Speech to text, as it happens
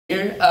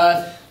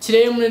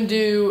Today I'm going to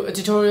do a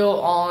tutorial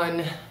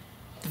on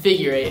the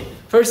figure eight.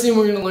 First thing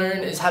we're going to learn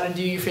is how to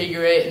do your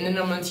figure eight, and then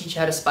I'm going to teach you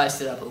how to spice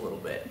it up a little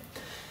bit.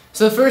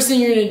 So the first thing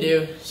you're going to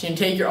do is you're going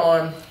to take your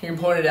arm, you're going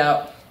to point it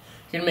out,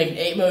 you're going to make an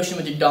 8 motion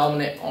with your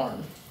dominant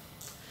arm.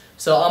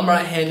 So I'm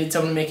right-handed, so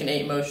I'm going to make an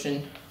 8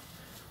 motion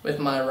with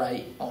my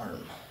right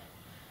arm.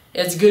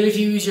 It's good if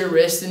you use your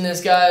wrist in this,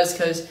 guys,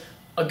 because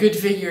a good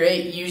figure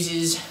eight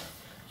uses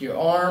your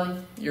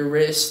arm, your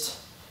wrist,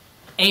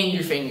 and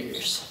your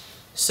fingers.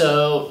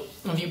 So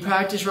if you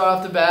practice right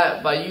off the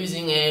bat by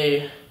using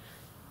your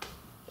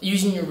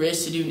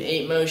wrist to do an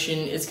 8 motion,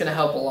 it's going to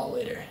help a lot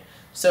later.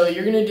 So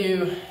you're going to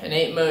do an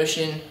 8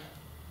 motion.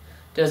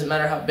 Doesn't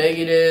matter how big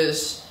it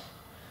is,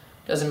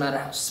 doesn't matter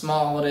how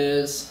small it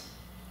is,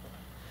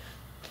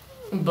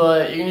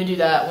 but you're going to do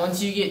that.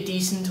 Once you get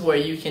decent to where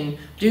you can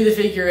do the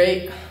figure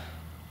eight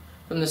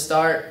from the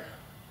start,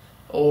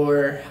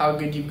 or how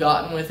good you've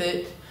gotten with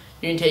it,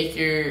 you're going to take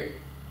your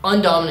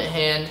undominant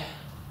hand,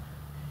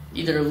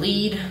 either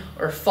lead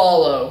or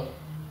follow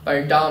by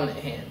your dominant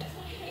hand,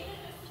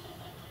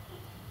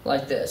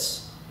 like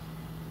this.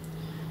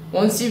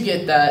 Once you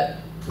get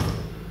that,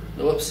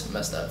 whoops,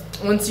 messed up.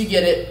 Once you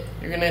get it,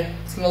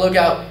 it's gonna look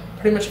out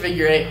pretty much a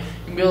figure eight.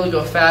 You're gonna be able to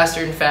go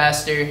faster and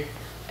faster,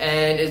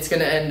 and it's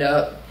gonna end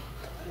up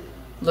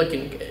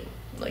looking good,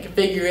 like a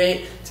figure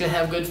eight. It's gonna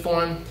have good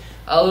form.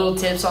 Little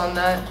tips on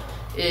that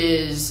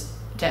is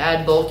to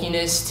add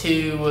bulkiness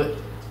to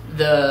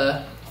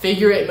the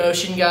figure eight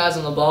motion, guys,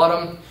 on the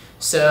bottom.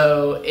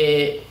 So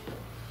it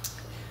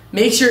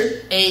makes your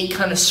 8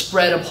 kind of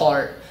spread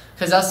apart,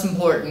 because that's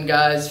important,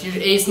 guys. If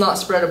your 8's not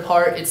spread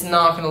apart, it's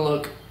not going to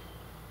look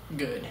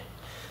good.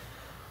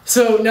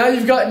 So now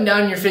you've gotten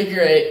down your figure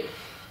eight,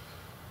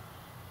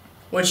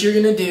 what you're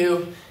going to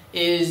do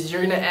is you're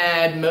going to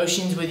add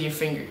motions with your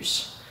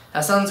fingers.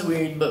 That sounds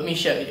weird, but let me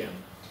show you.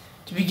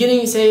 The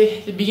beginning,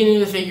 say the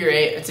beginning of the figure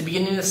eight, at the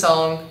beginning of the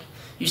song,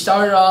 you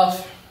start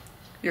off,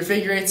 your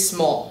figure eight's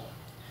small.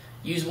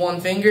 Use one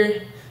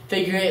finger.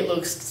 Figure eight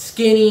looks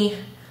skinny,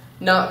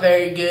 not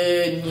very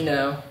good,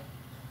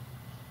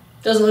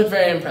 doesn't look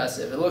very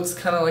impressive. It looks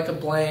kind of like a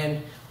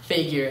bland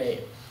figure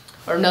eight.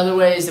 Or another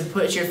way is to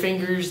put your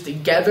fingers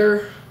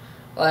together,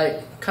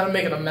 like kind of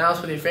making a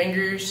mouth with your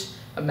fingers,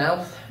 a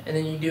mouth, and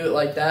then you do it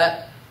like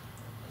that.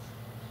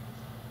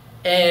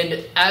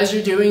 And as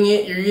you're doing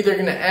it, you're either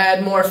going to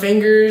add more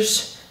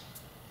fingers,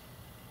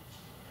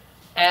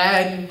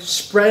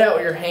 spread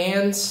out your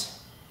hands,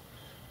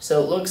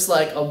 so it looks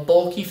like a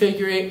bulky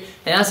figure eight,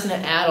 and that's going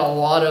to add a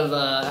lot of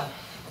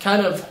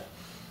kind of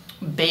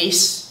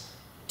base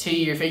to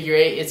your figure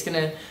eight. It's going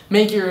to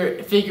make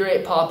your figure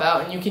eight pop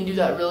out, and you can do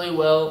that really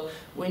well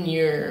when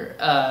you're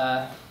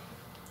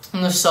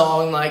in the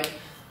song, like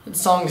the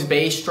song's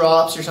bass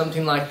drops or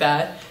something like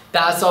that.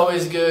 That's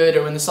always good,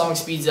 or when the song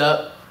speeds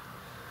up.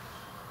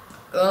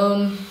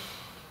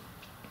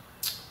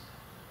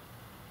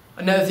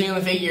 Another thing on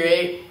the figure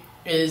eight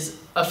is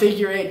a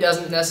figure eight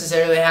doesn't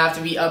necessarily have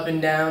to be up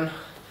and down.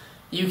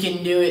 You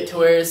can do it to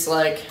where it's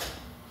like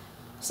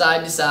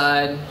side to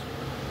side.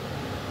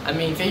 I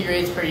mean, figure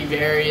eight's pretty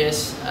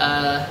various.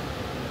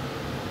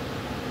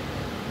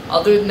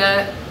 Other than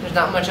that, there's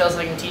not much else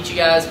I can teach you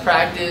guys.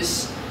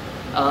 Practice,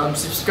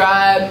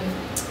 subscribe,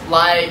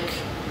 like,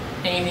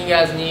 anything you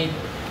guys need,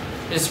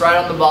 just right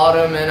on the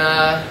bottom, and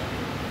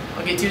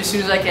I'll get to you as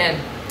soon as I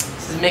can.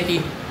 This is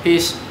Mickey.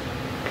 Peace.